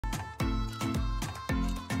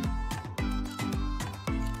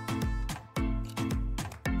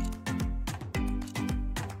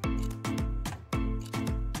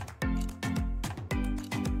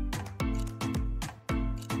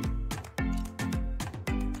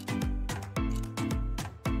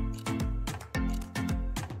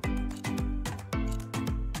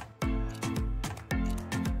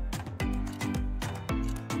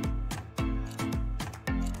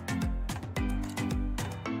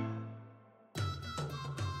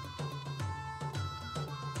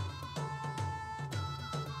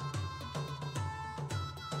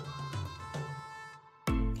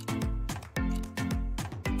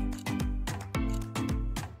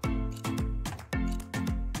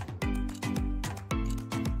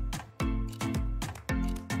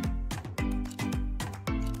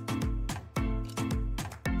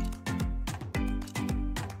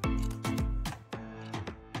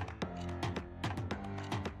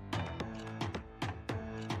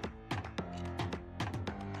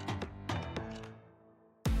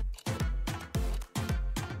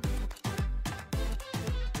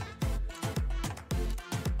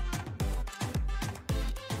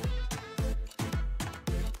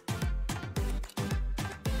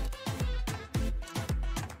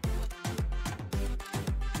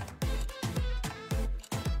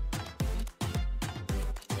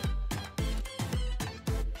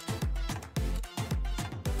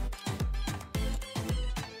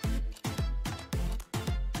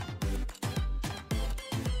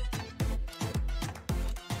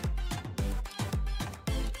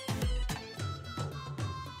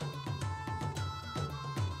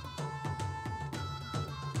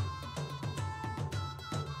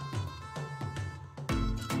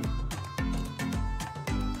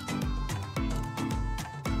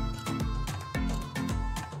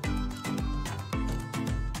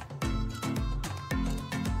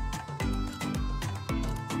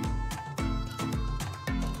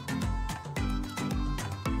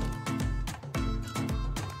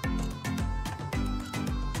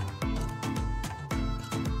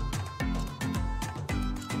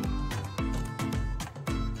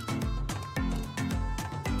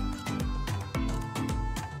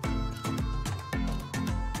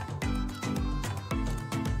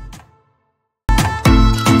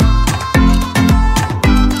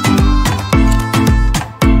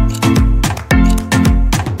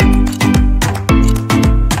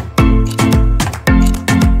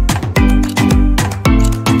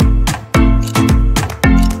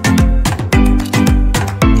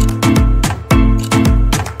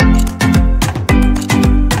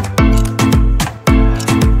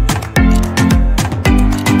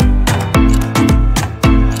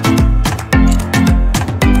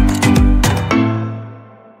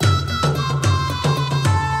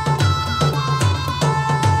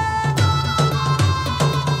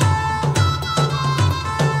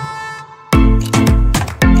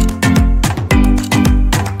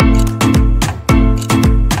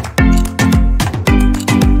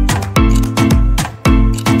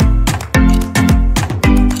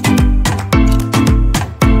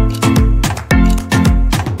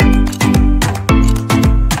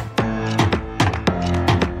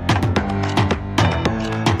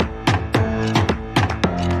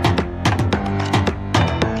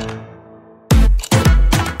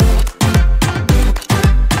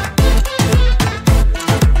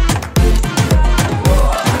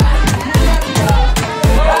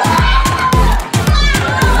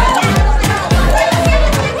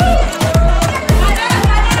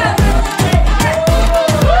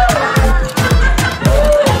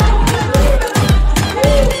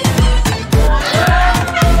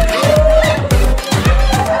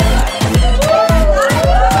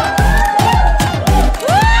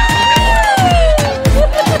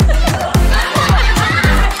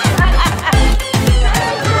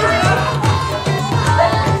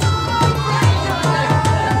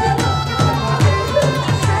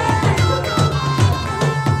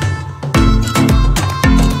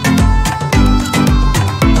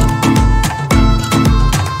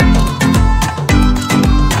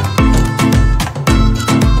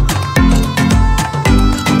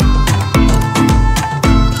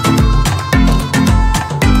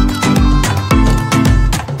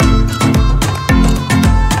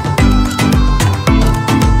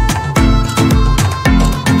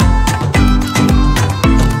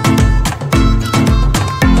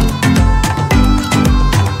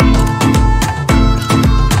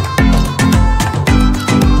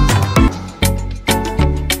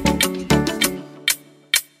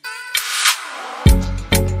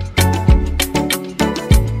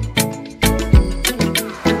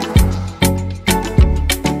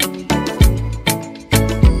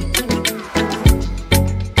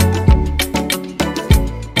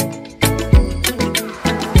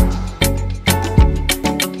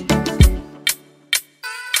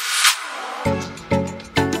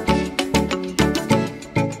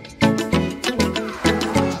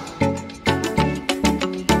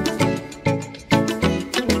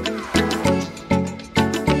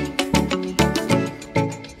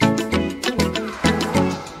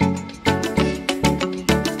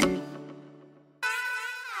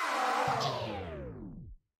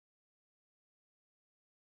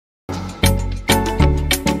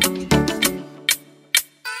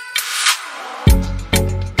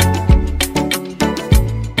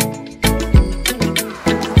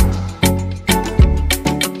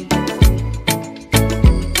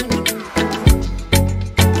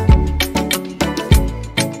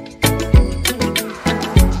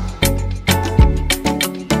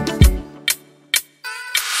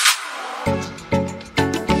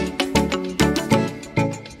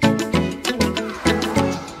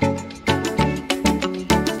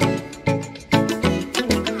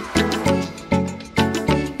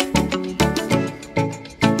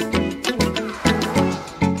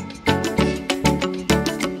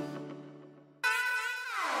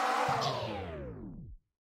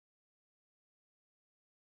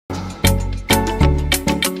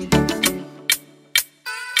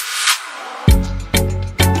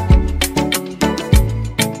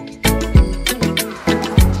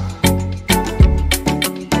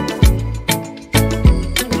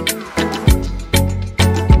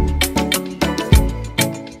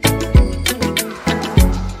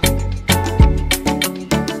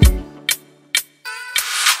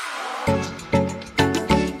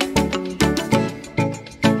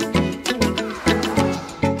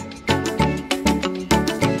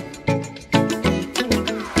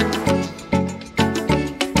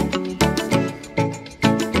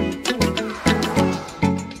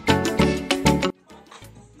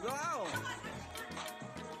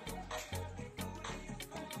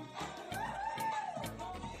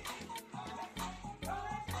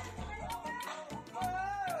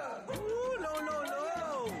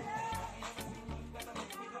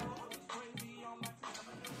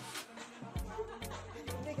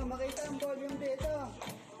makita ang volume dito.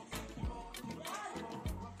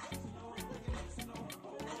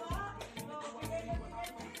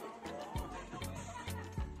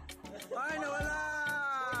 Ay, nawala!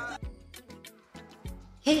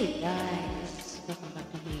 Hey guys, welcome back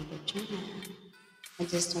to my YouTube channel. I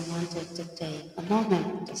just wanted to take a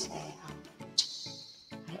moment to say how much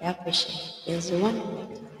I appreciate this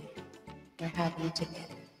wonderful time we're having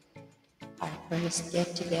together. Our first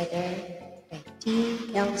get together by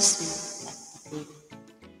TLC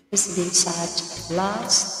has been such a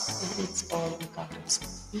blast, and it's all because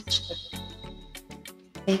of each of you.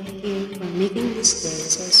 Thank you for making this day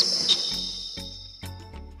so special.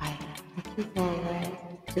 I am looking forward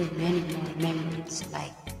to many more memories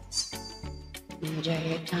like this. Enjoy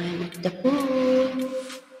your time at the pool.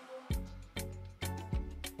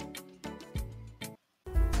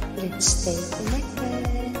 Let's stay connected.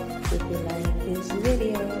 If you like this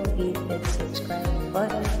video, hit that subscribe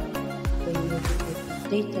button for you to get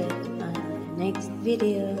updated on the next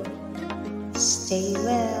video. Stay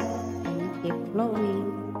well and keep flowing.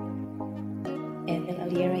 Admin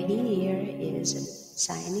LakwatsErang here is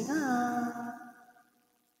signing off.